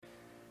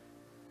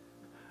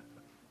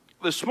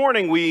This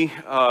morning we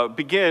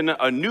begin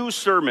a new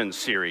sermon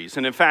series,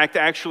 and in fact,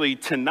 actually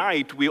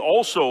tonight we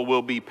also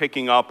will be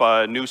picking up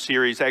a new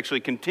series, actually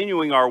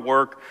continuing our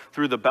work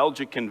through the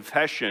Belgic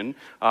Confession.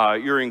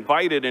 You're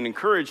invited and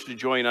encouraged to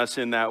join us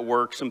in that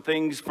work, some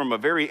things from a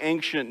very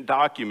ancient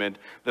document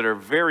that are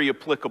very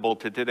applicable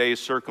to today's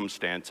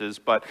circumstances.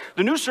 But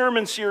the new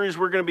sermon series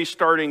we're going to be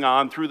starting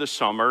on through the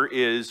summer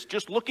is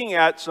just looking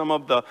at some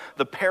of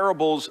the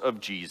parables of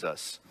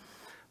Jesus.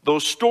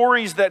 Those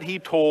stories that he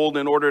told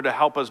in order to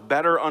help us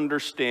better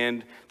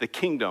understand the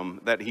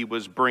kingdom that he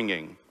was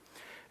bringing.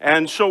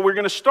 And so we're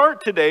going to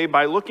start today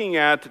by looking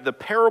at the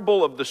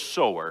parable of the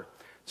sower.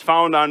 It's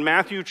found on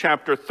Matthew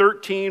chapter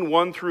 13,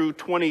 1 through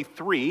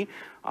 23.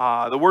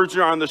 The words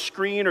are on the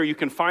screen, or you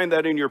can find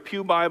that in your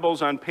pew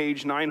Bibles on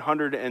page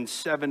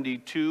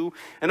 972.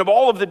 And of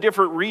all of the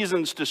different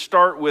reasons to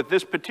start with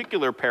this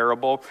particular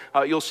parable,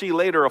 you'll see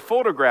later a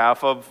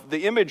photograph of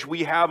the image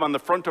we have on the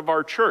front of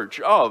our church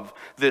of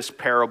this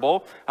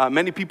parable.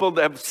 Many people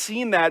that have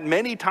seen that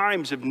many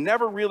times have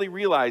never really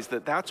realized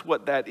that that's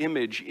what that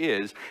image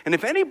is. And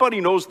if anybody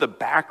knows the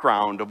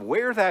background of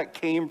where that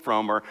came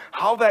from or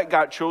how that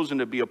got chosen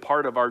to be a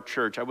part of our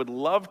church, I would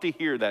love to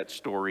hear that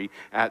story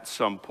at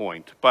some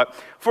point. But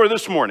for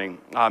this morning,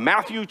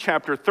 Matthew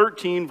chapter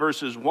 13,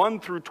 verses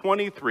 1 through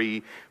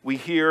 23, we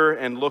hear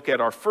and look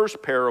at our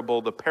first parable,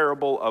 the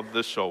parable of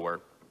the sower.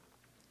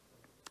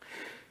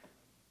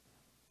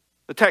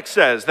 The text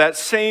says, "That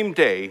same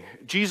day,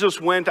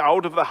 Jesus went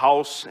out of the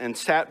house and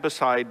sat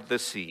beside the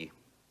sea.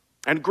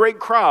 And great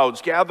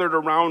crowds gathered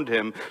around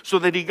him, so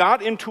that he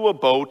got into a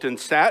boat and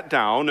sat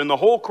down, and the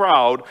whole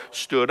crowd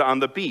stood on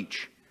the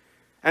beach.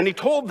 And he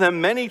told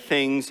them many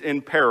things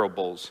in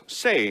parables,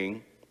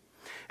 saying,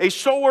 A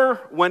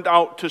sower went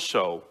out to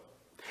sow,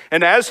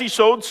 and as he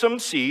sowed, some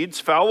seeds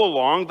fell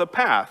along the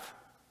path,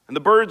 and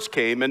the birds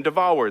came and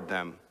devoured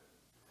them.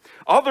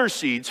 Other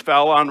seeds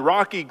fell on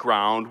rocky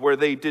ground where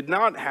they did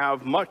not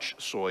have much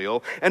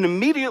soil, and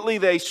immediately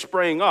they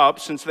sprang up,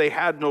 since they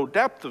had no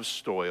depth of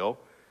soil.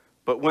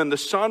 But when the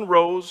sun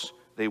rose,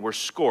 they were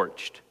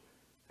scorched,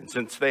 and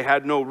since they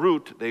had no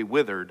root, they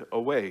withered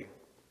away.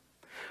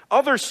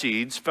 Other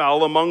seeds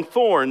fell among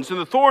thorns, and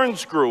the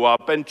thorns grew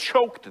up and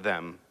choked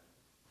them.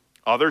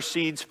 Other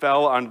seeds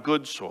fell on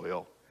good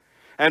soil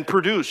and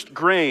produced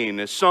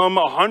grain, some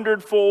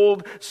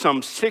 100-fold,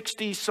 some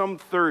 60, some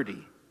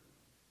 30.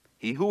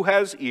 He who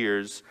has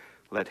ears,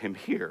 let him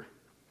hear."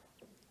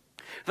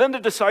 Then the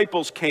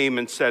disciples came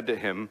and said to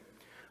him,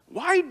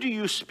 "Why do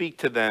you speak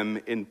to them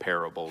in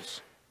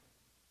parables?"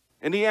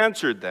 And he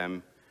answered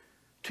them,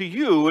 "To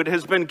you it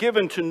has been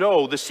given to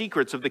know the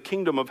secrets of the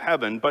kingdom of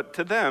heaven, but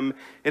to them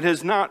it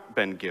has not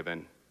been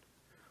given.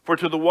 For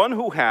to the one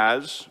who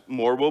has,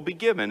 more will be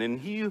given,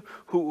 and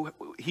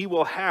he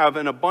will have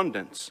an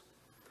abundance.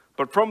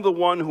 But from the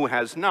one who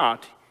has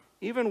not,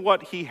 even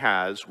what he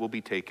has will be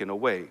taken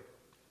away.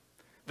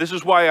 This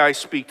is why I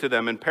speak to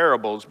them in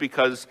parables,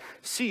 because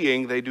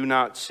seeing they do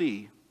not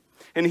see,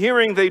 and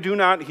hearing they do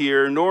not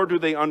hear, nor do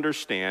they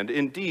understand.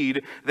 Indeed,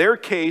 in their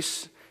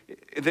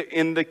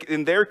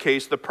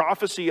case, the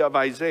prophecy of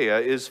Isaiah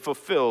is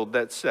fulfilled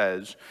that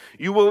says,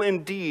 You will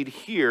indeed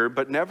hear,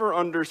 but never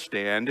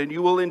understand, and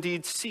you will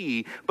indeed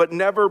see, but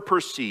never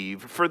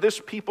perceive. For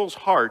this people's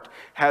heart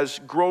has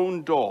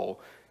grown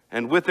dull,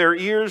 and with their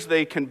ears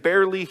they can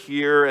barely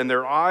hear, and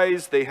their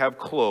eyes they have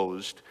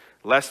closed,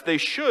 lest they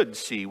should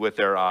see with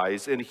their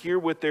eyes, and hear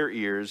with their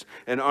ears,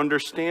 and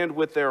understand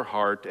with their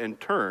heart, and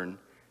turn,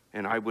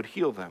 and I would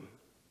heal them.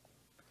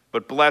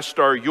 But blessed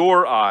are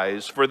your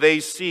eyes, for they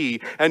see,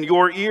 and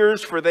your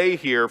ears, for they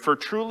hear. For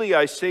truly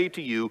I say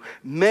to you,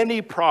 many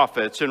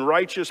prophets and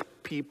righteous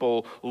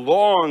people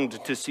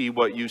longed to see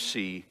what you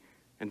see,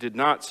 and did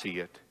not see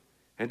it,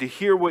 and to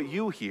hear what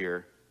you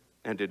hear,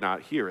 and did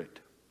not hear it.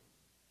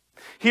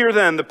 Hear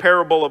then the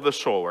parable of the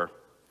sower.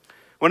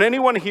 When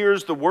anyone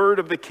hears the word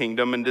of the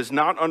kingdom and does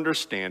not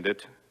understand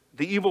it,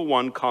 the evil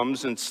one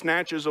comes and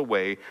snatches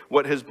away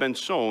what has been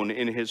sown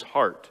in his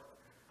heart.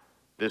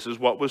 This is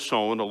what was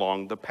sown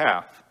along the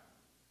path.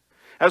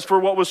 As for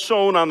what was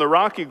sown on the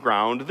rocky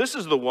ground, this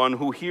is the one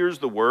who hears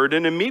the word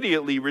and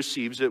immediately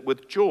receives it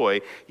with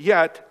joy.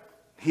 Yet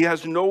he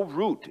has no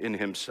root in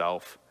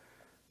himself,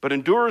 but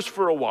endures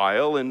for a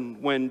while,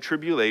 and when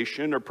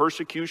tribulation or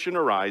persecution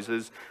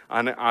arises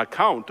on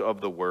account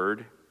of the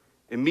word,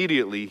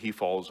 immediately he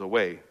falls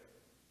away.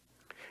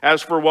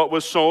 As for what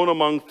was sown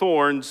among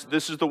thorns,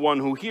 this is the one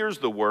who hears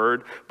the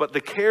word, but the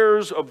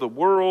cares of the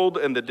world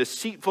and the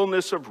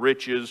deceitfulness of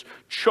riches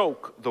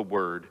choke the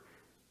word,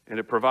 and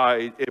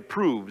it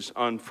proves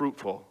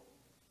unfruitful.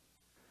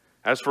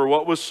 As for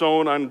what was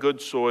sown on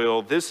good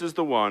soil, this is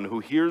the one who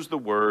hears the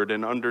word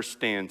and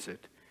understands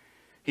it.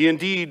 He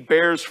indeed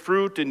bears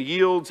fruit and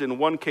yields, in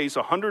one case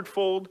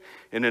 100-fold,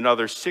 in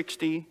another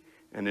 60,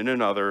 and in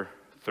another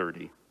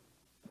 30.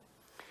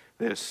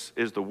 This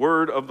is the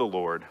word of the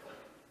Lord.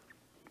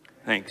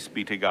 Thanks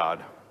be to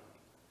God.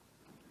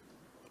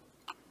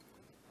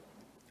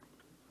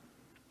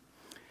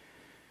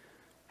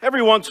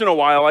 Every once in a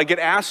while, I get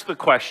asked the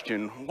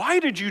question, why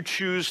did you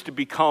choose to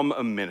become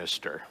a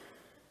minister?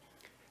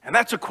 And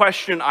that's a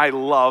question I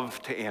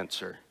love to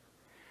answer,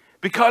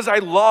 because I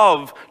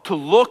love to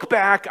look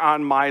back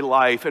on my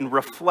life and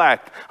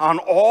reflect on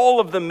all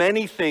of the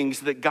many things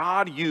that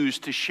God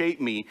used to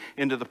shape me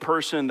into the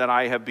person that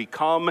I have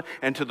become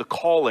and to the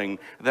calling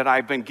that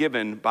I've been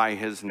given by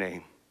his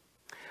name.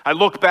 I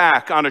look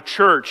back on a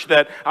church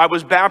that I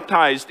was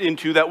baptized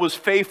into that was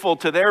faithful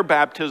to their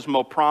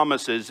baptismal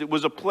promises. It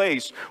was a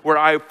place where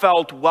I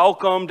felt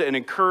welcomed and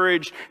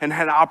encouraged and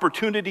had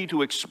opportunity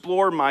to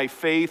explore my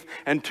faith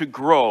and to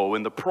grow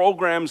in the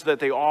programs that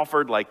they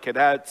offered, like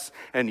cadets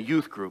and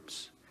youth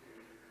groups.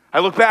 I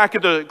look back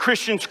at the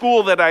Christian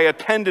school that I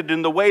attended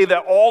in the way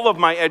that all of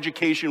my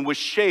education was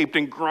shaped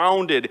and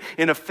grounded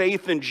in a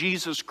faith in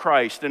Jesus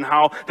Christ and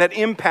how that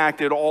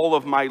impacted all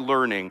of my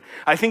learning.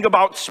 I think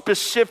about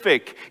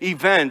specific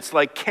events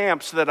like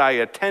camps that I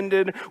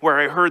attended where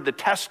I heard the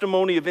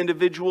testimony of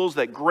individuals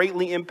that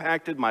greatly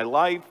impacted my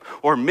life,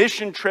 or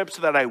mission trips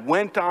that I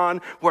went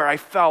on where I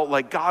felt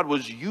like God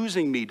was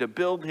using me to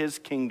build his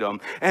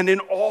kingdom. And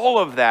in all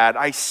of that,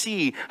 I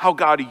see how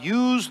God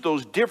used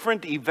those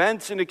different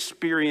events and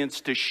experiences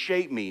to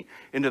shape me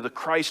into the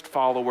Christ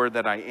follower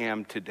that I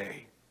am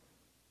today.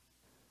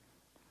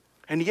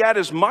 And yet,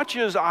 as much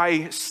as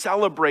I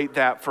celebrate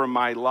that for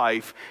my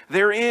life,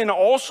 therein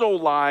also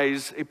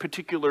lies a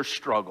particular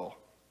struggle.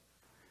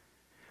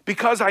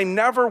 Because I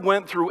never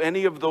went through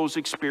any of those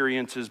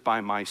experiences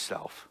by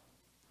myself.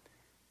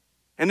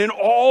 And in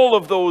all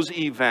of those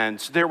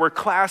events, there were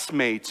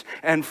classmates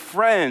and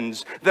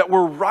friends that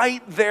were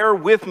right there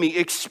with me,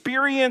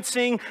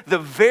 experiencing the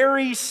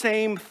very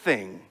same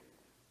thing.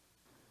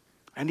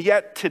 And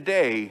yet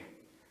today,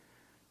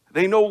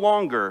 they no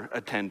longer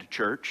attend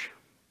church.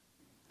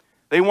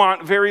 They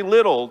want very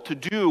little to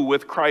do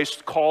with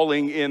Christ's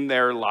calling in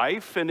their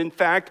life. And in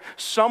fact,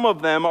 some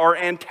of them are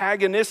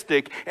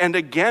antagonistic and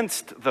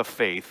against the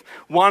faith,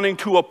 wanting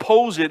to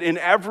oppose it in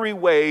every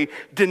way,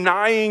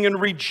 denying and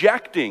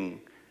rejecting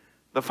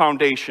the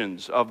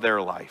foundations of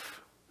their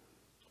life.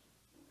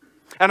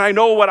 And I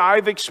know what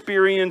I've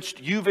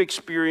experienced, you've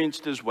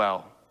experienced as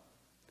well.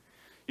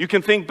 You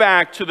can think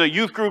back to the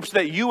youth groups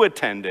that you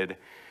attended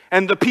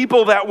and the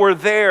people that were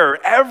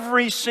there,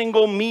 every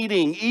single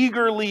meeting,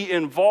 eagerly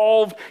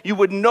involved. You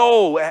would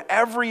know at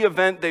every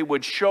event they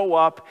would show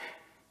up,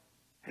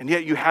 and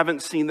yet you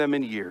haven't seen them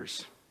in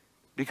years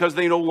because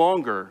they no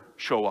longer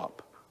show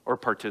up or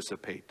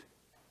participate.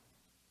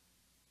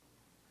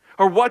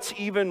 Or what's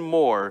even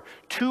more,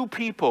 two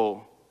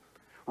people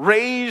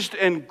raised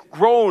and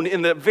grown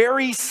in the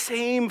very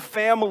same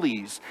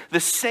families,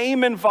 the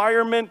same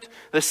environment,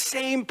 the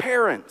same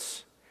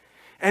parents.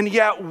 And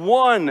yet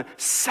one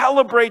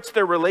celebrates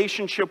their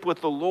relationship with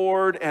the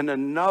Lord and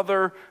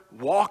another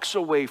walks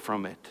away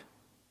from it.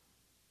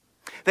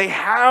 They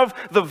have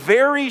the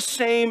very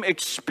same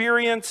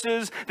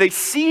experiences, they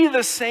see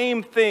the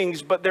same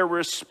things, but their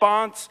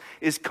response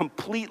is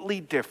completely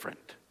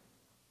different.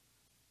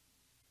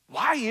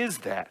 Why is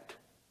that?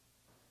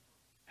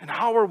 And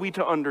how are we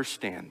to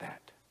understand that?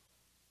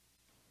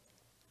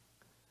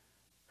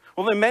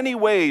 Well, in many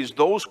ways,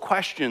 those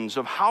questions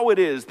of how it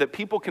is that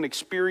people can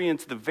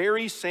experience the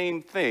very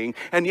same thing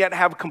and yet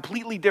have a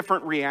completely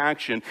different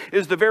reaction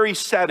is the very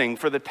setting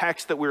for the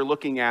text that we're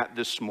looking at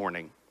this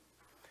morning.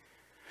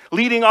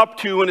 Leading up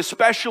to, and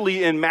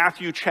especially in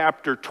Matthew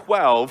chapter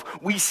 12,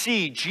 we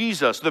see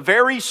Jesus, the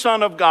very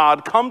Son of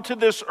God, come to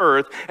this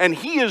earth, and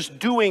he is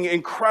doing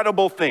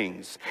incredible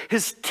things.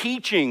 His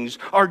teachings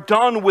are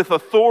done with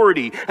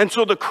authority, and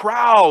so the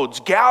crowds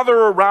gather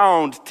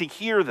around to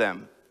hear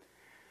them.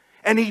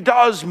 And he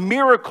does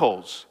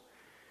miracles.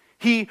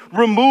 He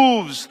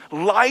removes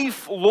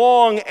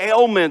lifelong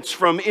ailments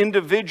from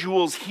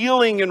individuals,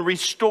 healing and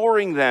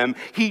restoring them.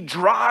 He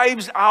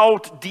drives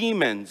out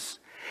demons.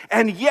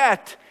 And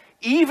yet,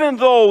 even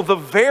though the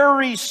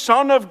very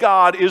Son of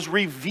God is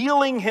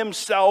revealing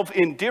himself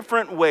in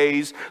different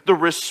ways, the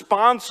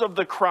response of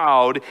the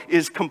crowd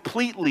is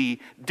completely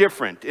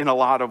different in a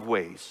lot of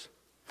ways.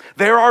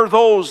 There are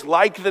those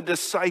like the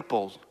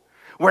disciples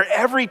where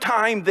every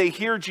time they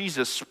hear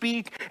Jesus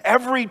speak,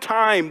 every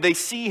time they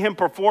see him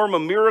perform a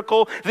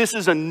miracle, this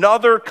is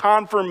another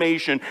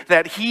confirmation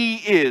that he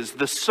is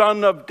the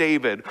Son of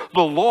David,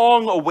 the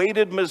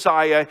long-awaited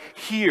Messiah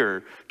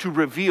here to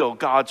reveal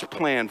God's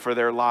plan for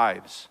their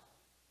lives.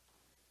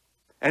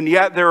 And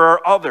yet there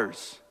are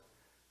others,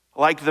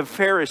 like the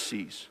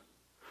Pharisees,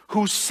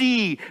 who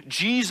see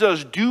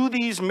Jesus do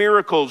these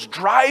miracles,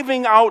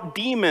 driving out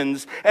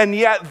demons, and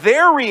yet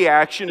their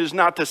reaction is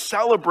not to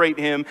celebrate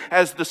him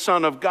as the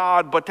Son of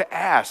God, but to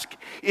ask,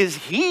 is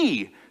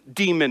he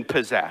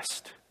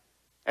demon-possessed?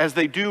 As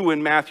they do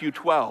in Matthew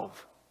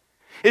 12.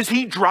 Is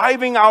he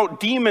driving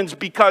out demons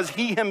because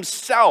he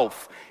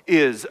himself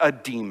is a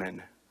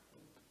demon?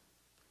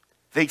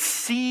 They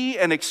see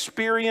and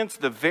experience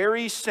the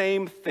very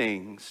same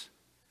things,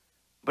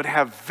 but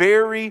have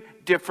very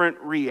different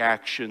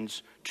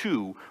reactions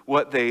to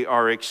what they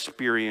are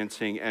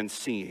experiencing and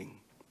seeing.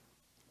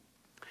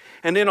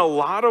 And in a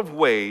lot of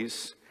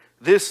ways,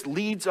 this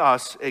leads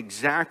us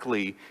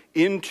exactly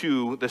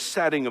into the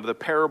setting of the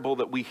parable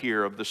that we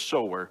hear of the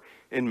sower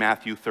in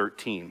Matthew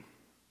 13.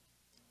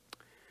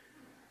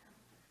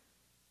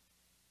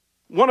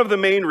 One of the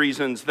main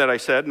reasons that I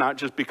said, not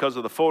just because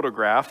of the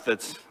photograph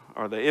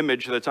or the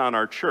image that's on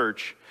our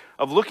church,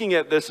 of looking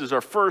at this as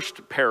our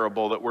first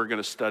parable that we're going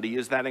to study,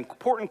 is that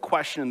important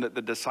question that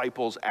the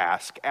disciples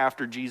ask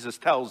after Jesus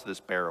tells this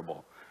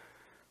parable,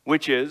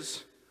 which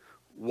is,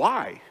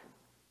 why?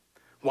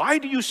 Why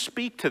do you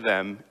speak to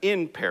them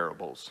in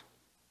parables?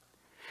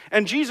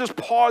 And Jesus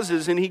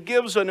pauses and he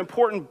gives an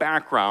important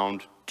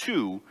background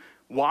to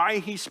why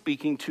he's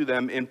speaking to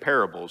them in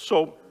parables.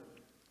 So,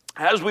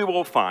 as we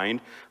will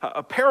find,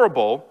 a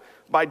parable,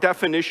 by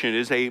definition,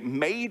 is a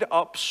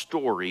made-up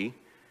story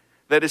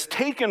that is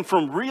taken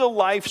from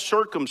real-life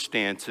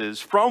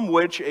circumstances from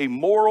which a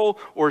moral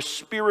or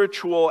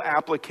spiritual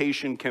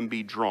application can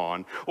be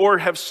drawn. Or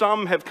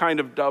some have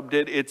kind of dubbed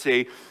it,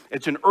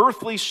 it's an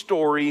earthly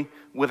story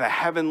with a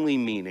heavenly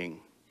meaning.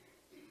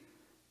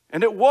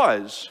 And it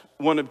was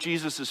one of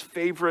Jesus'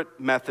 favorite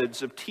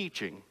methods of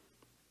teaching.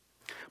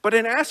 But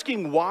in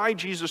asking why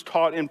Jesus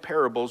taught in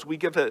parables, we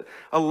give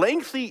a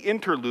lengthy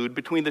interlude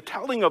between the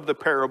telling of the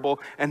parable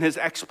and his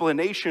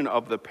explanation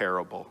of the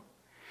parable.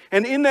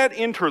 And in that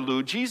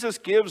interlude, Jesus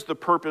gives the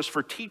purpose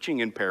for teaching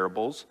in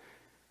parables,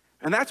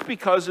 and that's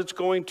because it's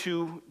going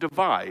to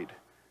divide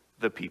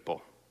the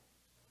people.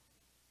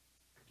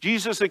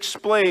 Jesus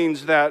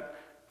explains that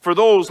for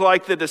those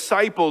like the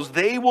disciples,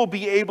 they will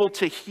be able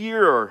to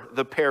hear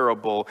the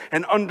parable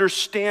and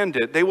understand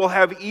it. They will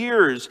have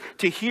ears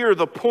to hear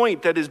the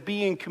point that is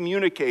being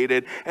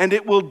communicated, and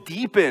it will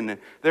deepen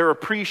their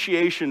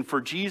appreciation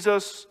for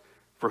Jesus,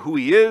 for who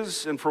he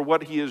is, and for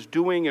what he is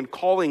doing and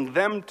calling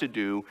them to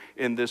do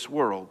in this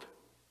world.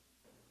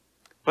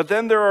 But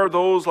then there are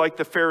those like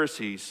the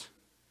Pharisees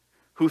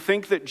who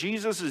think that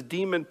Jesus is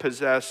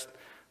demon-possessed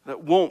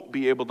that won't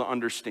be able to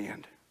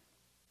understand.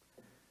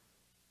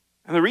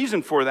 And the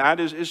reason for that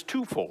is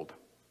twofold.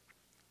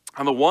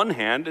 On the one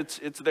hand, it's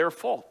their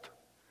fault.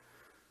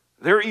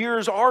 Their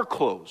ears are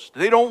closed.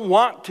 They don't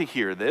want to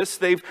hear this.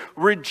 They've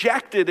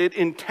rejected it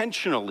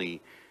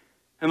intentionally.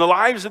 And the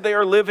lives that they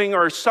are living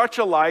are such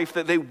a life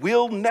that they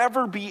will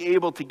never be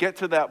able to get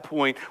to that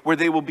point where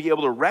they will be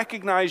able to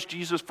recognize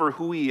Jesus for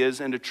who he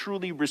is and to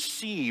truly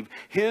receive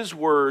his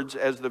words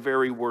as the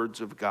very words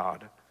of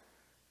God.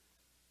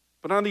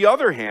 But on the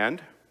other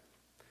hand,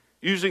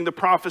 using the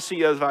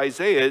prophecy of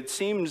Isaiah, it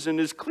seems and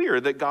is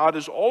clear that God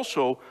is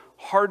also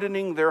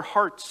hardening their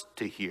hearts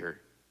to hear.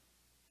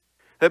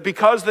 That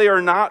because they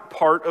are not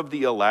part of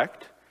the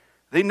elect,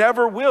 they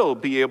never will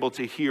be able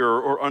to hear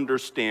or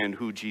understand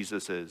who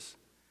Jesus is.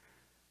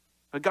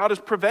 But God is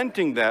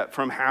preventing that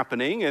from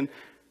happening, and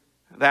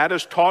that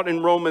is taught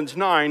in Romans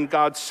 9.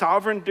 God's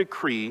sovereign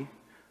decree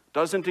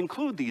doesn't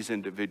include these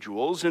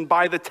individuals, and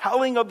by the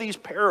telling of these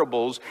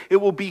parables, it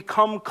will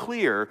become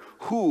clear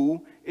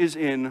who is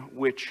in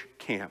which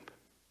camp.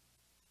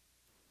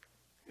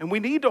 And we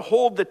need to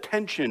hold the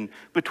tension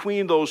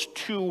between those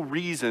two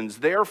reasons,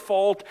 their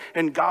fault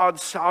and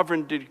God's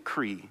sovereign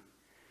decree.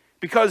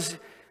 Because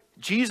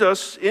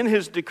Jesus, in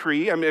his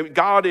decree,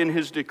 God in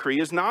his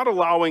decree, is not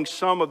allowing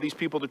some of these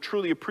people to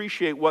truly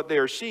appreciate what they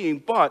are seeing,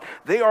 but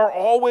they are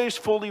always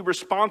fully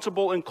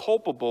responsible and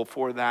culpable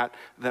for that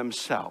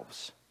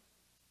themselves.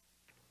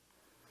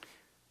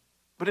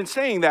 But in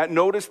saying that,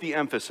 notice the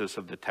emphasis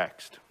of the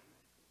text.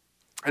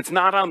 It's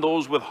not on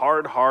those with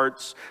hard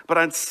hearts, but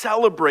on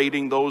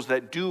celebrating those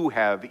that do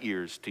have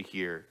ears to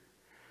hear.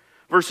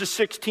 Verses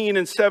 16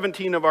 and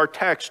 17 of our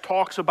text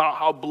talks about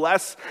how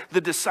blessed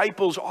the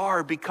disciples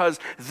are because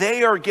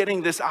they are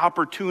getting this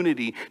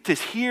opportunity to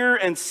hear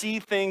and see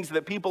things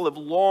that people have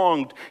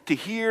longed to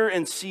hear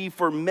and see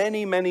for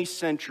many, many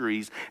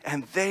centuries.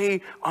 And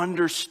they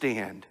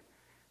understand.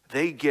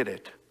 They get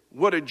it.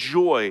 What a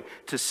joy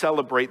to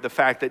celebrate the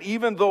fact that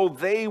even though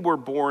they were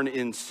born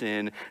in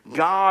sin,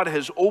 God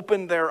has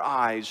opened their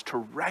eyes to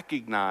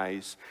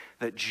recognize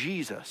that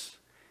Jesus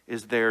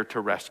is there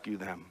to rescue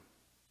them.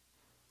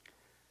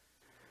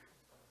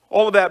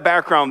 All of that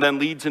background then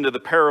leads into the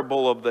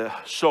parable of the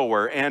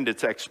sower and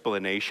its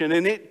explanation,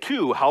 and it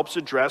too helps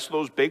address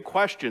those big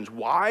questions.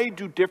 Why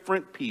do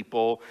different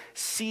people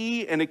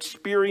see and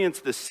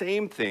experience the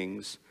same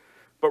things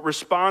but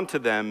respond to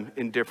them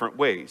in different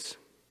ways?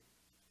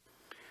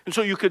 And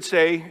so you could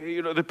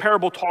say, the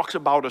parable talks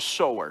about a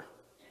sower.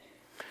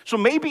 So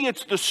maybe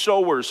it's the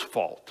sower's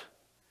fault.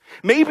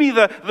 Maybe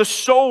the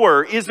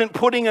sower isn't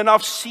putting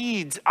enough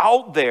seeds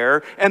out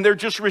there and they're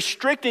just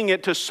restricting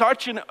it to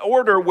such an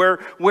order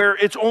where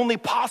it's only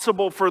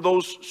possible for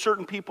those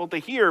certain people to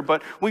hear.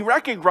 But we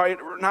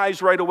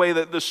recognize right away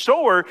that the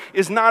sower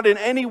is not in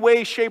any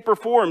way, shape, or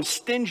form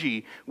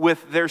stingy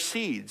with their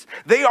seeds.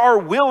 They are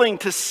willing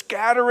to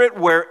scatter it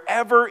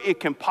wherever it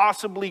can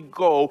possibly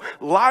go,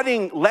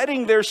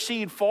 letting their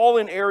seed fall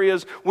in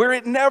areas where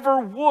it never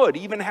would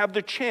even have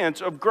the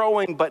chance of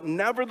growing, but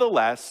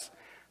nevertheless,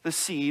 the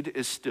seed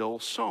is still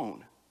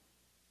sown.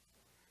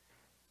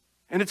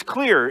 And it's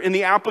clear in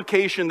the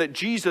application that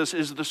Jesus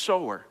is the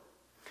sower.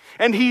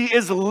 And he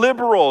is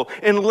liberal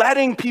in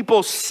letting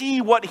people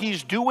see what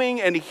he's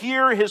doing and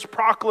hear his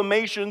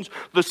proclamations.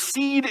 The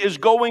seed is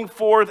going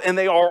forth, and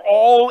they are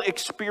all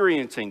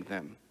experiencing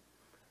them.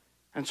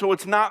 And so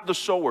it's not the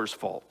sower's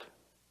fault.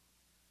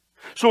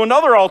 So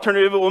another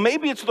alternative, well,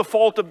 maybe it's the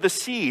fault of the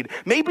seed.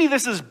 Maybe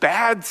this is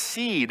bad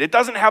seed. It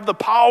doesn't have the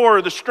power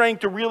or the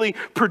strength to really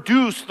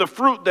produce the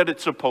fruit that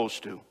it's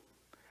supposed to.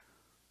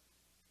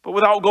 But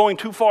without going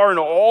too far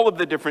into all of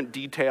the different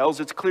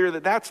details, it's clear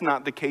that that's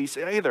not the case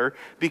either,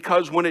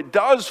 because when it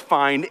does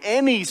find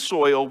any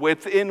soil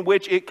within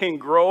which it can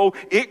grow,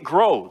 it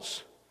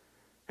grows.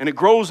 And it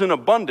grows in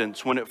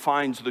abundance when it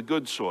finds the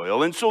good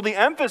soil. And so the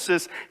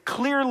emphasis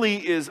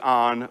clearly is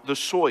on the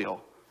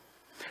soil,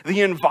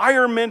 the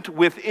environment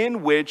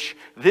within which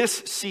this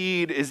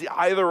seed is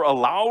either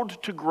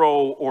allowed to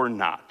grow or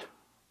not.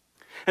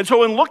 And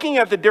so in looking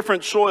at the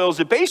different soils,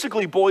 it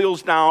basically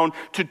boils down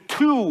to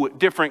two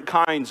different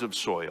kinds of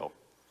soil.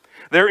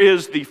 There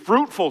is the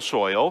fruitful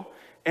soil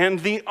and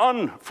the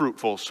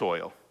unfruitful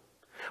soil.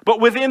 But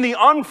within the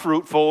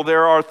unfruitful,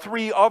 there are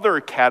three other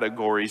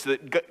categories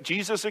that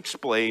Jesus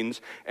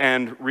explains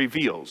and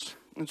reveals.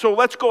 And so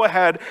let's go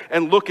ahead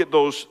and look at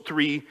those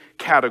three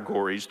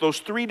categories, those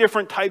three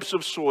different types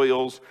of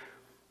soils,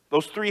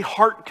 those three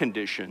heart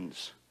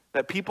conditions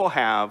that people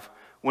have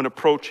when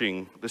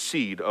approaching the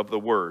seed of the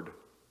word.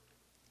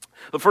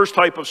 The first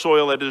type of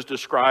soil that is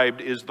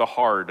described is the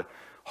hard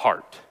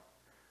heart,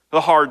 the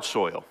hard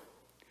soil.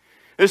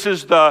 This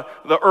is the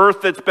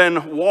earth that's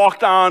been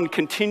walked on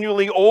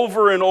continually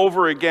over and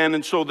over again,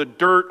 and so the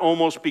dirt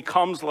almost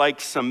becomes like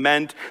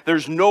cement.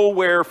 There's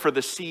nowhere for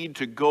the seed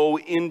to go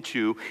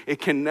into. It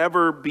can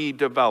never be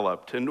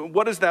developed. And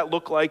what does that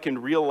look like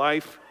in real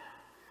life?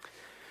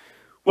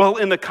 Well,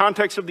 in the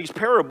context of these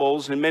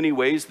parables, in many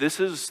ways, this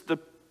is the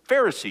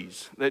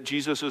Pharisees that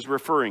Jesus is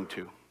referring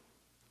to.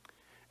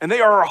 And they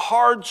are a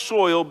hard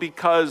soil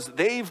because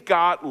they've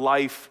got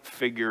life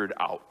figured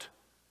out.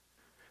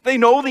 They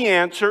know the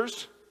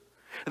answers.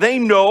 They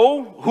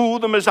know who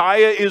the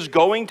Messiah is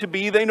going to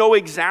be. They know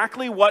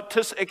exactly what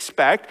to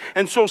expect.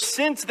 And so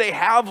since they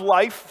have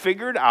life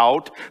figured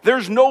out,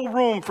 there's no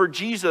room for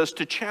Jesus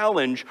to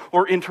challenge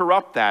or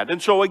interrupt that. And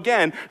so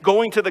again,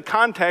 going to the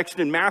context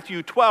in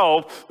Matthew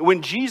 12,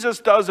 when Jesus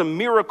does a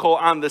miracle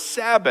on the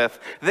Sabbath,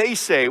 they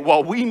say,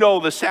 well, we know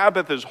the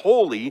Sabbath is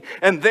holy,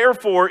 and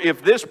therefore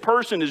if this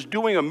person is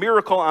doing a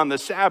miracle on the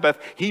Sabbath,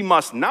 he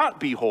must not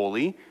be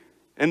holy,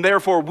 and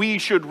therefore we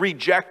should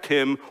reject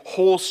him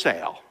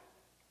wholesale.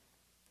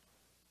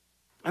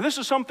 And this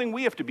is something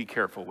we have to be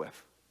careful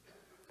with.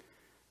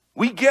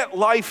 We get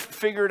life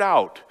figured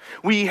out.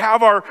 We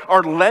have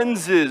our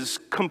lenses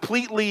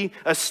completely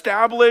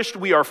established.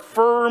 We are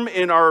firm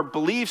in our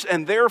beliefs,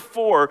 and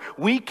therefore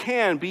we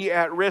can be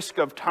at risk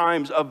of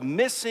times of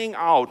missing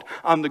out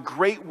on the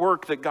great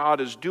work that God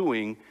is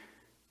doing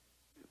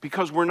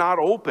because we're not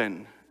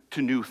open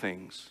to new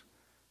things,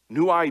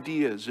 new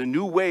ideas, and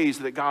new ways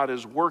that God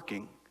is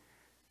working.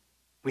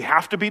 We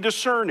have to be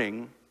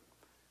discerning.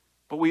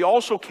 But we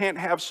also can't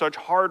have such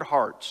hard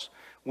hearts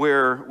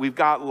where we've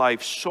got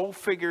life so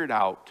figured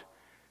out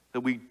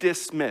that we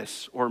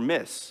dismiss or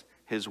miss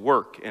his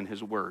work and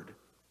his word.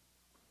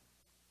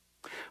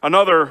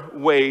 Another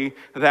way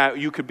that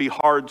you could be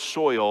hard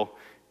soil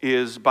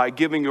is by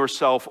giving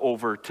yourself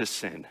over to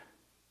sin.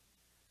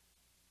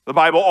 The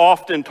Bible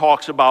often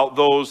talks about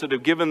those that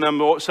have given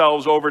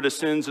themselves over to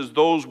sins as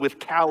those with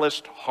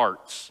calloused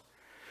hearts.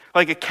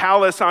 Like a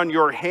callus on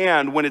your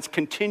hand, when it's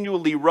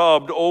continually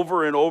rubbed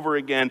over and over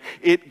again,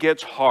 it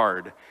gets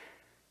hard.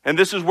 And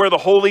this is where the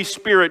Holy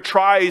Spirit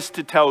tries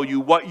to tell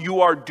you what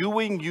you are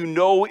doing, you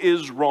know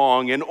is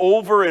wrong. And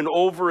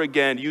over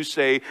again, you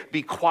say,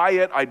 be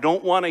quiet, I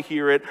don't want to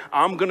hear it,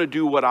 I'm going to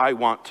do what I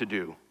want to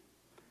do.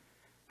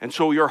 And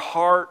so your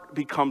heart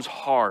becomes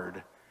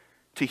hard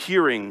to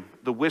hearing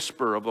the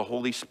whisper of the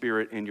Holy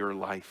Spirit in your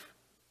life.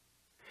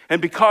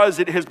 And because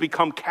it has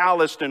become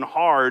calloused and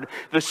hard,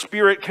 the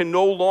Spirit can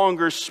no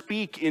longer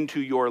speak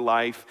into your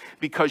life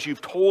because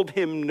you've told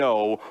him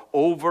no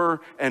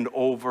over and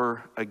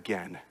over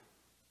again.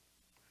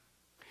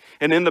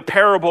 And in the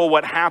parable,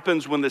 what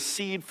happens when the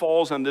seed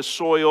falls on this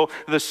soil,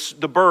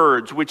 the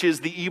birds, which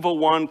is the evil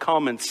one,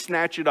 come and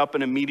snatch it up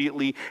and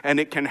immediately, and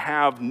it can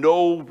have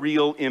no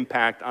real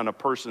impact on a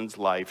person's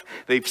life.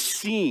 They've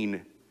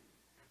seen,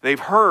 they've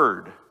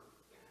heard,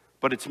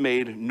 but it's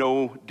made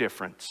no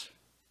difference.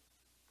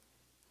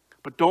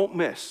 But don't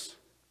miss,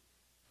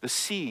 the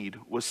seed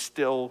was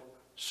still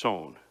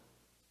sown.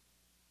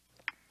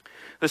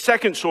 The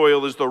second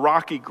soil is the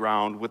rocky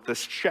ground with the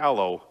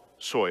shallow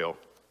soil.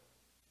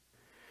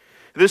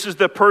 This is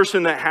the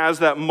person that has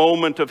that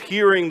moment of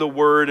hearing the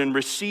word and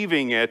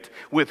receiving it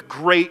with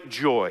great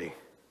joy.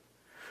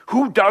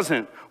 Who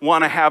doesn't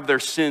want to have their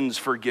sins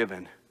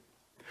forgiven?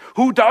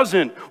 Who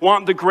doesn't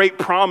want the great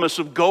promise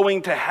of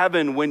going to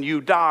heaven when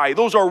you die?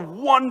 Those are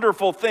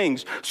wonderful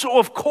things. So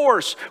of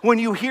course, when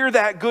you hear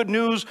that good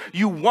news,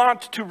 you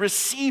want to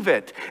receive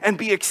it and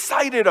be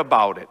excited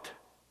about it.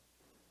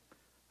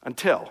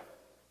 Until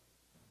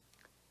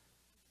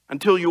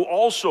Until you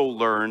also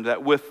learn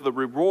that with the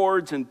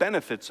rewards and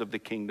benefits of the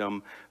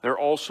kingdom, there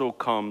also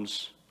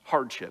comes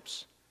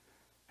hardships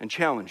and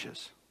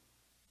challenges.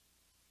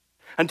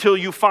 Until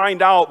you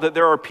find out that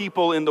there are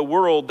people in the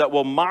world that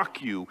will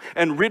mock you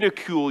and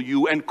ridicule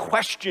you and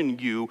question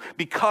you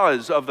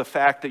because of the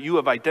fact that you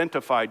have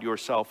identified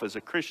yourself as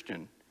a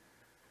Christian.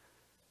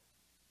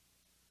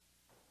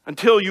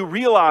 Until you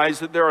realize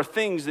that there are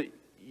things that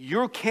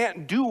you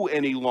can't do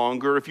any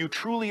longer if you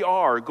truly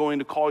are going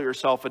to call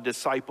yourself a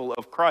disciple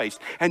of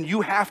Christ. And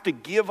you have to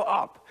give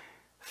up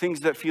things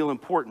that feel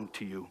important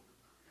to you,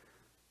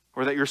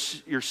 or that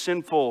your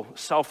sinful,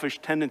 selfish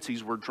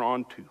tendencies were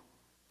drawn to.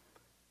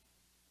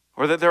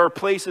 Or that there are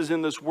places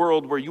in this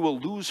world where you will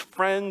lose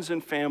friends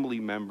and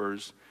family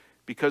members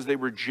because they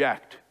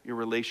reject your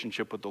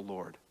relationship with the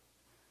Lord.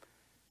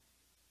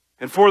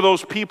 And for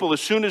those people, as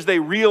soon as they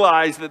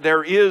realize that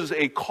there is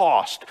a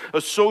cost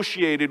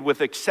associated with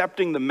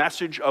accepting the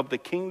message of the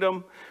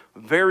kingdom,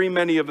 very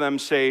many of them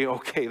say,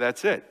 okay,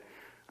 that's it.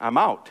 I'm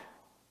out.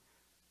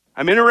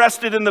 I'm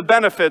interested in the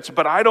benefits,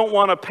 but I don't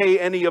want to pay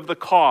any of the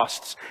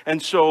costs.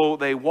 And so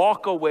they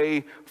walk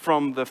away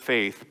from the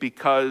faith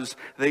because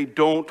they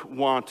don't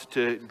want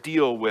to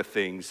deal with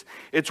things.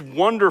 It's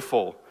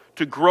wonderful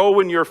to grow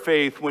in your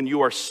faith when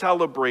you are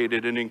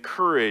celebrated and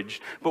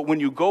encouraged. But when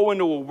you go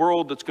into a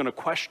world that's going to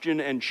question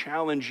and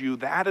challenge you,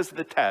 that is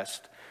the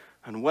test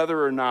on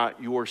whether or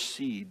not your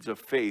seeds of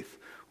faith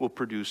will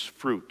produce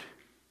fruit.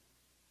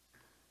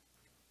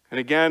 And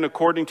again,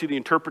 according to the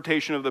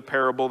interpretation of the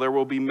parable, there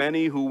will be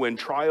many who, when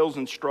trials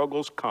and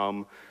struggles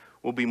come,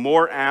 will be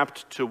more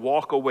apt to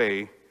walk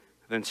away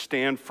than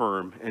stand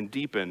firm and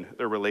deepen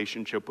their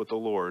relationship with the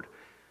Lord.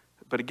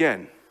 But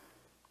again,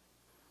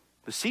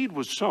 the seed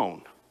was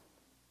sown.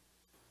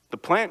 The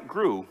plant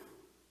grew.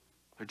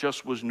 There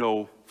just was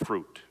no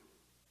fruit.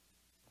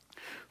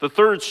 The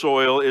third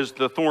soil is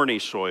the thorny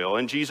soil,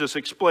 and Jesus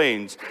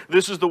explains,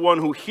 this is the one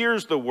who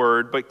hears the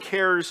word, but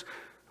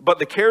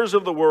the cares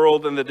of the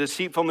world and the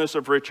deceitfulness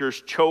of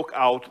riches choke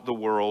out the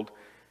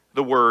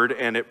word,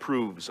 and it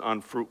proves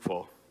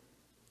unfruitful.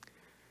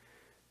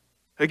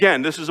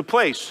 Again, this is a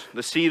place.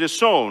 The seed is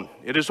sown.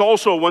 It is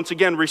also, once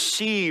again,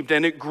 received,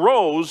 and it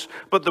grows,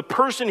 but the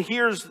person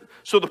hears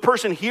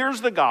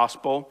the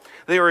gospel.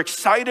 They are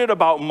excited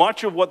about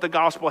much of what the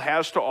gospel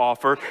has to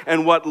offer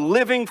and what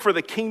living for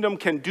the kingdom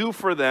can do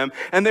for them,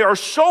 and they are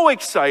so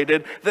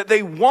excited that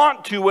they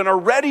want to and are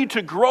ready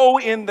to grow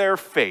in their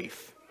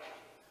faith.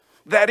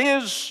 That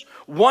is,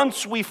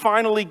 once we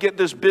finally get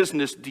this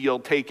business deal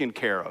taken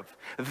care of,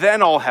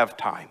 then I'll have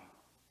time.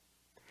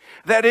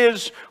 That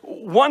is,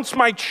 once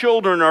my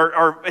children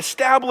are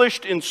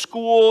established in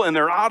school and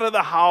they're out of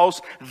the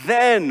house,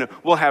 then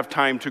we'll have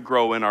time to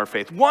grow in our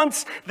faith.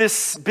 Once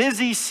this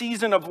busy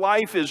season of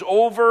life is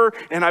over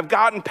and I've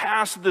gotten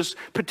past this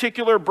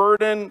particular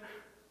burden,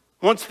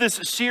 once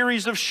this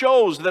series of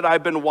shows that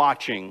I've been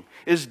watching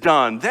is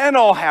done, then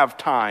I'll have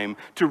time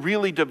to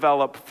really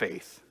develop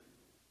faith.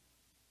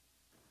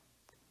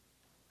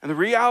 And the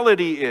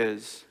reality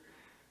is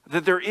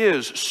that there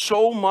is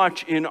so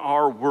much in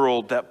our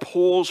world that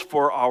pulls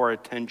for our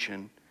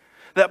attention,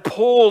 that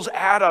pulls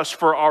at us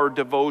for our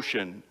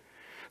devotion,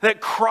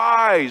 that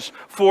cries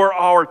for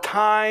our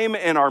time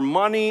and our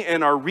money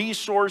and our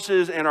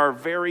resources and our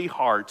very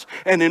hearts.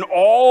 And in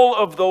all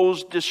of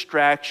those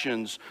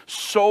distractions,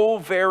 so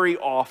very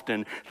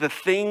often, the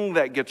thing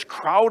that gets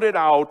crowded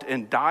out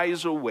and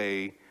dies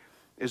away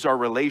is our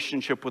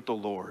relationship with the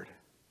Lord.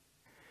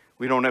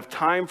 We don't have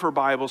time for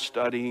Bible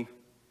study.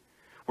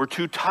 We're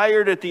too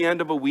tired at the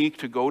end of a week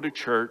to go to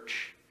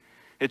church.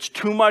 It's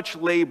too much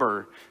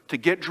labor to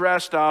get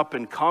dressed up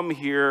and come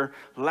here.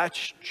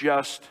 Let's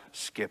just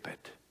skip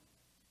it.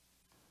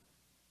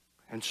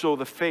 And so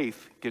the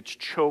faith gets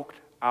choked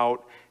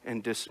out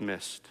and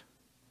dismissed.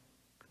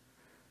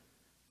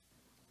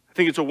 I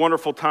think it's a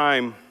wonderful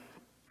time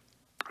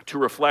to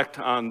reflect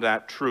on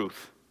that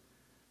truth.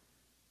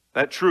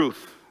 That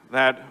truth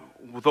that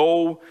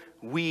though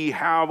we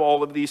have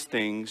all of these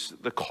things,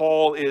 the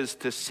call is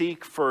to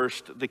seek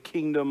first the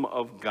kingdom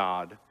of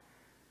God.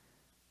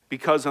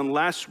 Because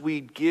unless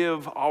we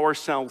give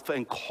ourselves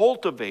and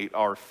cultivate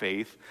our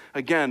faith,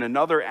 again,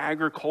 another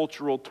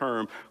agricultural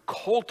term,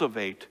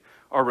 cultivate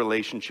our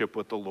relationship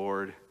with the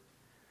Lord,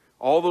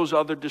 all those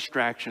other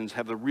distractions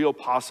have the real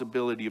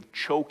possibility of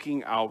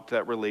choking out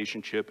that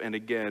relationship. And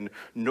again,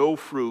 no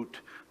fruit,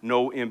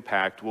 no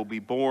impact will be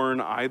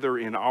born either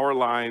in our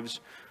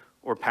lives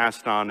or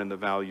passed on in the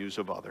values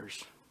of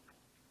others.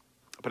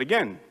 But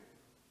again,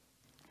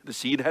 the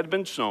seed had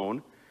been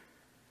sown.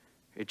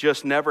 It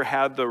just never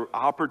had the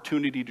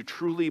opportunity to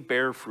truly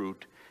bear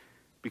fruit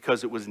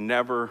because it was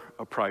never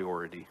a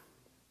priority.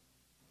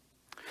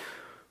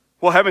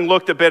 Well, having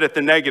looked a bit at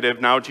the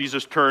negative, now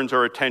Jesus turns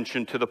our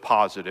attention to the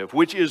positive,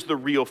 which is the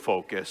real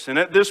focus. And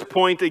at this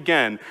point,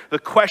 again, the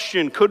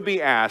question could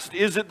be asked,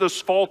 is it the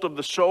fault of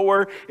the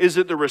sower? Is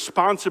it the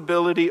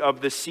responsibility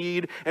of the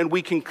seed? And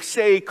we can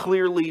say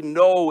clearly,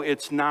 no,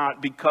 it's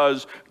not,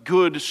 because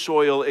good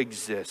soil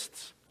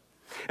exists.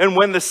 And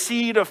when the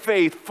seed of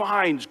faith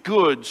finds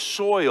good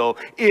soil,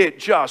 it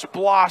just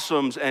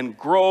blossoms and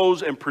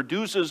grows and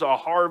produces a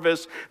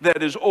harvest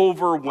that is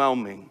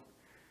overwhelming.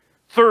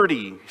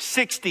 30,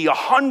 60,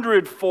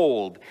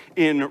 100-fold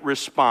in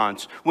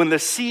response. When the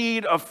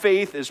seed of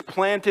faith is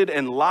planted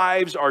and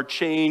lives are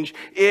changed,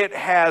 it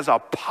has a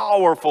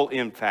powerful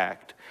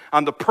impact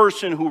on the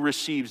person who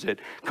receives it,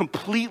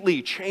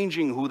 completely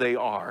changing who they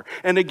are.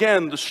 And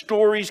again, the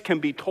stories can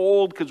be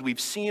told because we've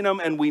seen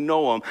them and we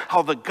know them,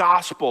 how the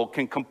gospel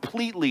can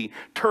completely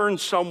turn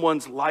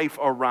someone's life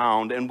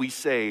around, and we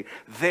say,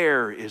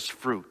 there is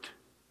fruit.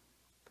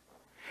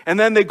 And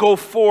then they go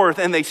forth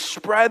and they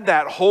spread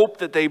that hope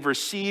that they've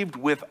received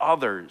with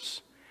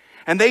others.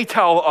 And they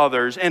tell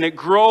others, and it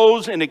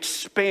grows and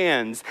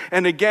expands.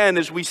 And again,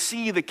 as we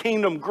see the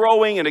kingdom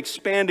growing and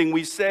expanding,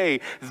 we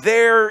say,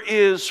 there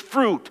is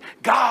fruit.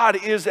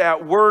 God is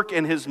at work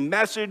and his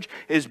message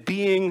is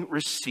being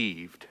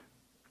received.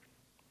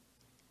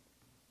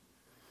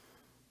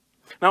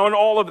 Now, in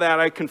all of that,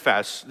 I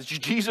confess,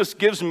 Jesus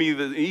gives me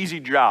the easy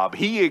job.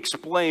 He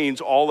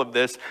explains all of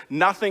this.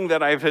 Nothing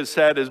that I've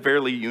said is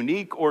very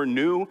unique or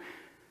new.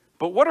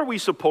 But what are we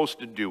supposed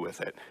to do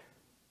with it?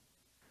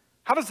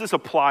 How does this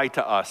apply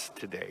to us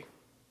today?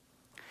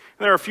 And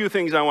there are a few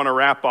things I want to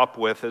wrap up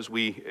with as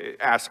we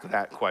ask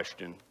that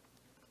question.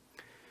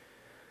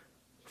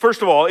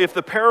 First of all, if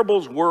the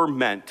parables were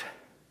meant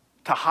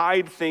to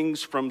hide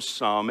things from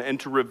some and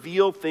to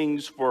reveal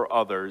things for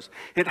others,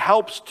 it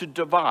helps to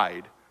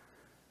divide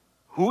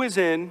who is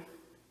in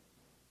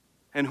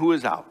and who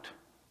is out.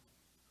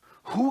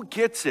 Who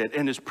gets it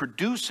and is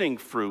producing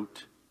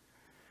fruit,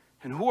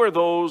 and who are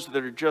those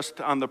that are just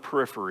on the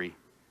periphery,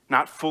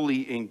 not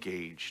fully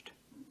engaged.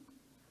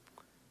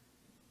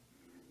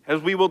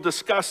 As we will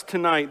discuss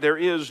tonight, there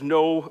is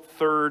no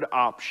third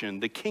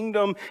option. The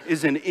kingdom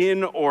is an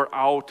in or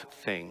out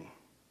thing.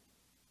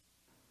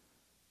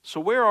 So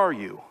where are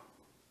you?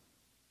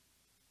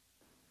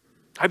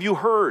 Have you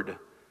heard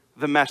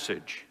the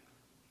message?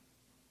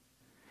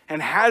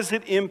 And has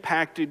it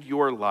impacted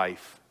your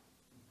life?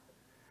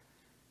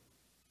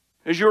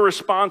 Is your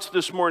response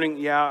this morning,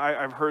 yeah,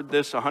 I've heard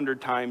this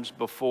 100 times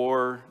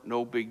before,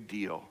 no big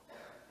deal?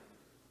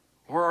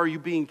 Or are you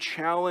being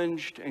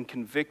challenged and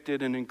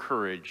convicted and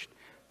encouraged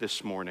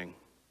this morning?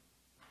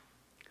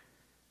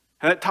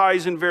 And that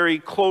ties in very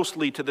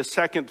closely to the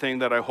second thing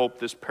that I hope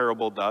this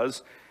parable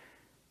does.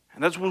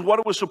 And that's what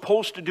it was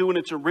supposed to do in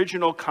its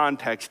original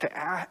context,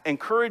 to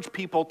encourage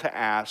people to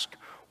ask,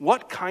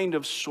 what kind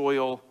of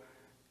soil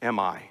am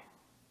I?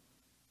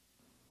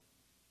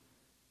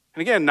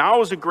 And again,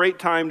 now is a great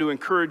time to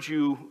encourage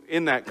you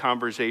in that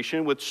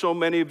conversation, with so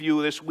many of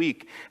you this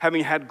week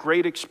having had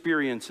great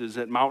experiences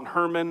at Mount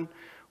Hermon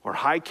or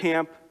High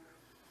Camp,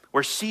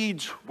 where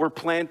seeds were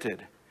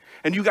planted.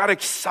 And you got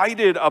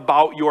excited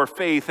about your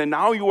faith, and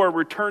now you are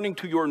returning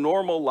to your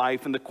normal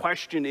life. And the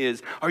question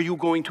is, are you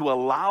going to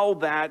allow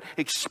that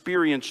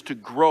experience to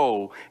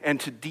grow and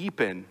to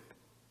deepen?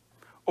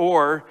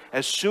 Or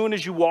as soon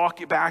as you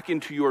walk back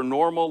into your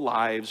normal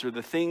lives, are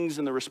the things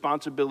and the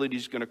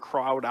responsibilities going to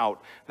crowd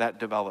out that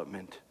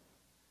development?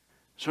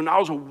 So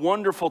now is a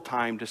wonderful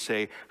time to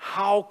say,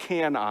 how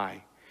can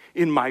I,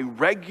 in my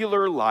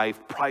regular life,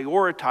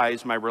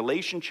 prioritize my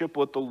relationship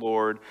with the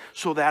Lord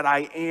so that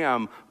I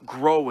am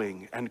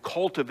growing and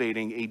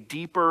cultivating a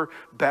deeper,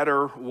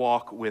 better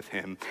walk with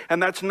him?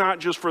 And that's not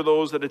just for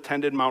those that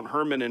attended Mount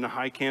Hermon and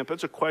High Camp.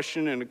 It's a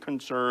question and a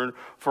concern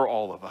for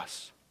all of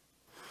us.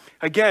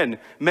 Again,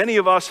 many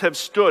of us have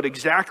stood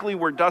exactly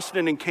where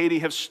Dustin and Katie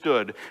have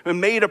stood and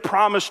made a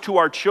promise to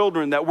our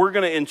children that we're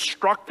going to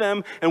instruct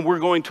them and we're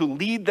going to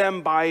lead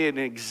them by an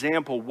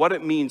example, what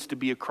it means to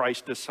be a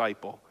Christ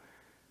disciple.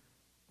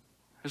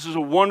 This is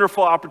a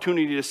wonderful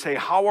opportunity to say,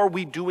 how are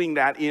we doing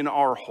that in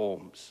our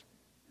homes?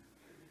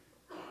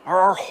 Are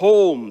our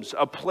homes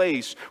a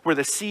place where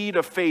the seed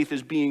of faith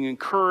is being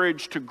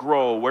encouraged to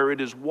grow, where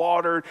it is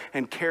watered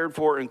and cared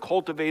for and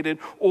cultivated?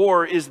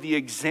 Or is the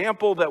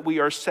example that we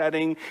are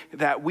setting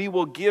that we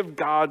will give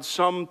God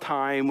some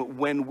time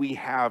when we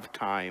have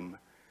time,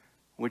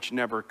 which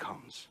never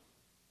comes?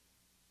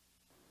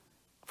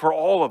 For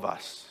all of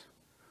us,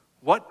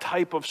 what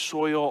type of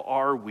soil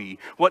are we?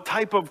 What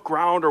type of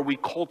ground are we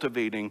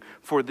cultivating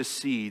for the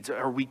seeds?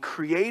 Are we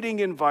creating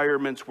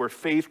environments where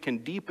faith can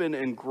deepen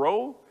and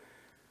grow?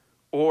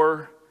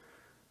 Or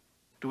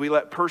do we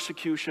let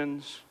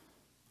persecutions,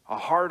 a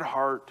hard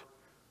heart,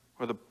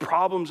 or the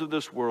problems of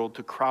this world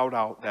to crowd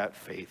out that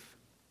faith?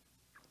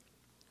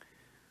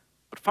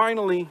 But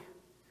finally,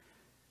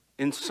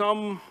 in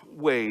some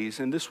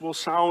ways, and this will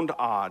sound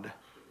odd,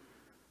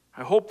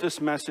 I hope this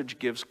message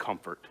gives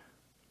comfort.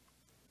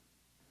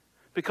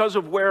 Because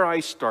of where I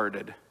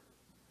started,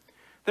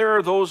 there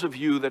are those of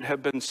you that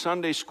have been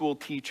Sunday school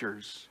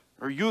teachers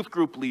or youth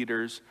group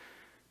leaders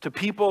to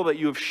people that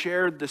you have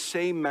shared the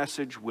same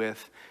message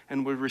with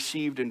and were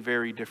received in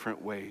very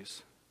different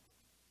ways.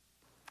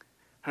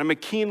 I'm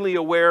keenly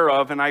aware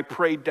of, and I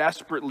pray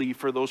desperately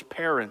for those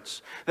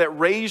parents that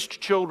raised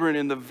children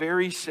in the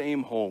very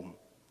same home.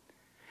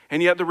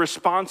 And yet the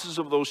responses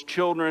of those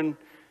children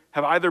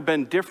have either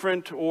been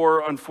different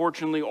or,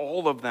 unfortunately,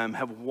 all of them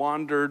have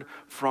wandered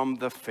from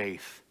the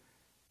faith.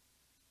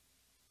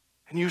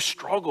 And you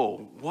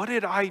struggle. What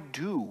did I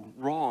do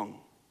wrong?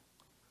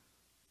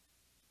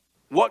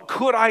 What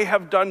could I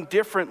have done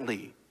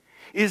differently?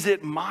 Is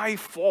it my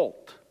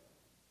fault?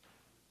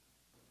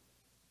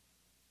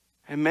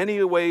 In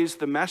many ways,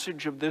 the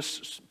message of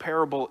this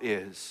parable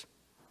is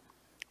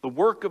the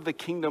work of the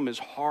kingdom is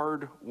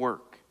hard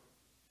work.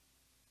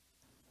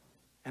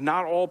 And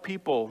not all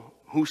people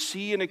who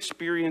see and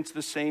experience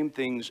the same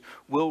things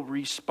will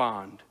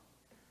respond.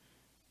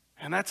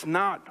 And that's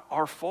not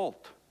our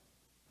fault.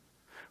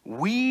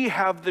 We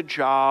have the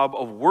job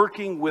of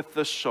working with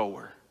the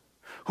sower,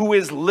 who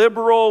is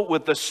liberal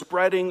with the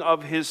spreading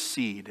of his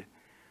seed.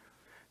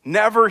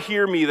 Never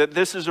hear me that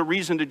this is a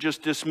reason to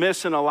just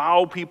dismiss and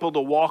allow people to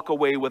walk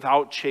away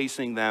without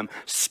chasing them.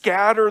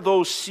 Scatter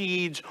those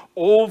seeds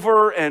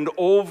over and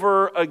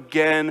over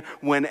again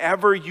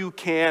whenever you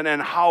can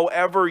and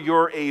however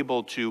you're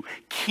able to.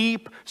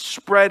 Keep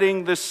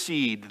spreading the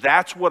seed.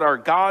 That's what our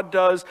God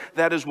does.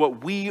 That is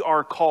what we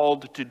are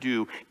called to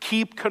do.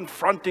 Keep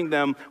confronting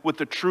them with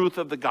the truth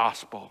of the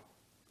gospel.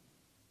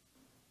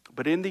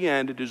 But in the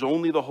end, it is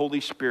only the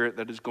Holy Spirit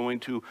that is going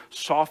to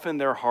soften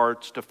their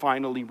hearts to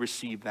finally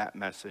receive that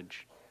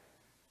message.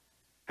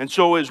 And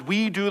so as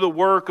we do the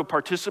work of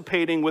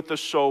participating with the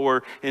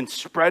sower in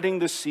spreading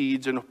the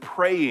seeds and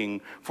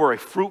praying for a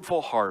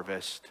fruitful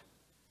harvest,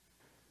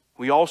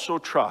 we also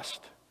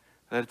trust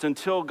that it's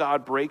until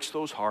God breaks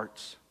those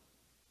hearts,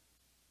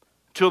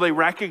 until they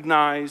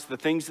recognize the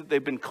things that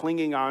they've been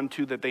clinging on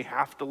to that they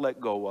have to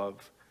let go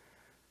of,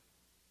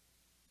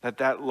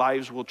 that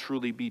lives will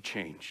truly be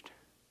changed.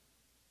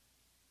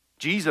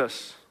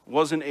 Jesus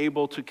wasn't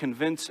able to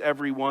convince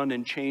everyone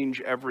and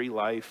change every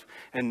life,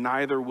 and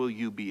neither will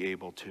you be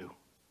able to.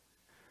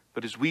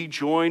 But as we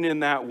join in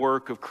that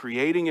work of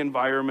creating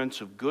environments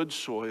of good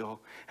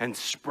soil and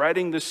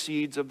spreading the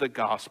seeds of the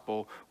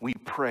gospel, we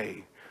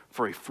pray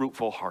for a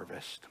fruitful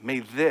harvest.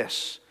 May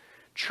this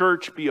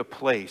church be a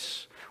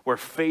place where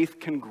faith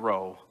can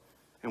grow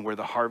and where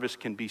the harvest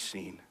can be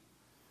seen.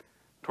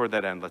 Toward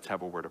that end, let's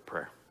have a word of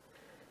prayer.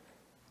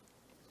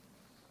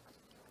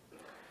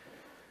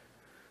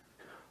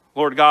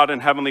 Lord God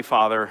and Heavenly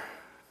Father,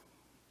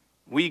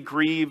 we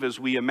grieve as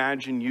we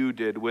imagine you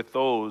did with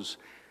those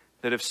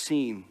that have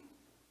seen,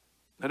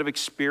 that have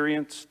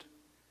experienced,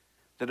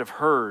 that have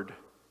heard.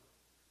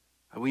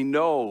 And we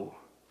know,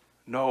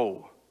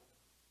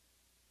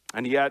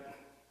 and yet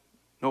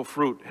no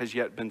fruit has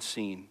yet been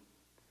seen.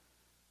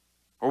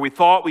 Or we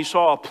thought we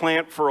saw a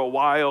plant for a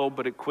while,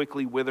 but it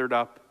quickly withered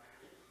up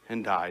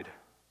and died.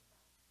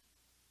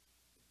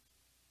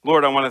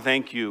 Lord, I want to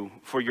thank you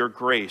for your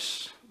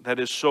grace that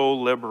is so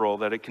liberal,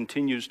 that it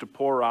continues to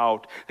pour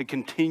out, it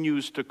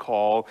continues to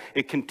call,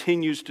 it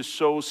continues to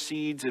sow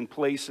seeds in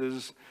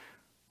places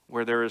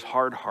where there is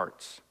hard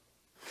hearts.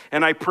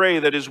 And I pray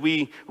that as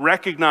we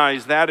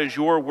recognize that as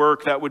your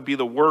work, that would be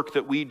the work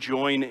that we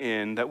join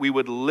in, that we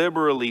would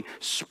liberally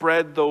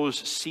spread those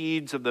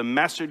seeds of the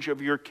message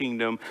of your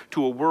kingdom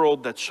to a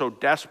world that's so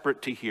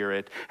desperate to hear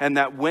it, and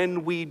that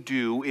when we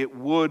do, it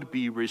would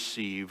be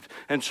received.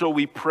 And so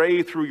we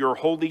pray through your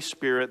Holy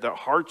Spirit that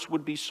hearts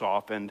would be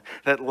softened,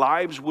 that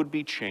lives would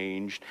be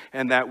changed,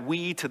 and that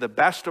we, to the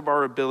best of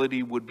our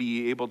ability, would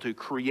be able to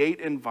create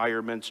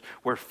environments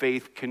where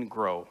faith can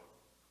grow.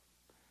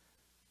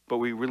 But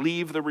we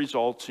leave the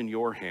results in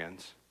your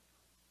hands.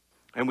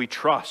 And we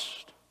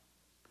trust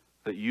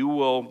that you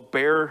will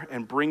bear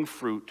and bring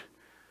fruit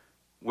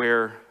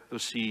where the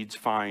seeds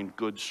find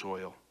good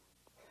soil.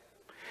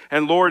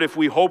 And Lord, if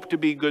we hope to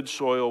be good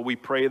soil, we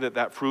pray that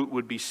that fruit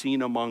would be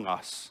seen among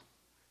us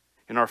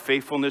in our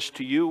faithfulness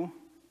to you,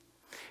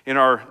 in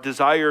our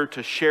desire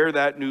to share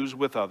that news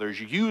with others.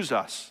 Use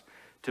us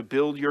to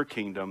build your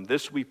kingdom.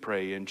 This we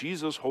pray in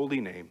Jesus' holy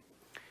name.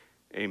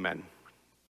 Amen.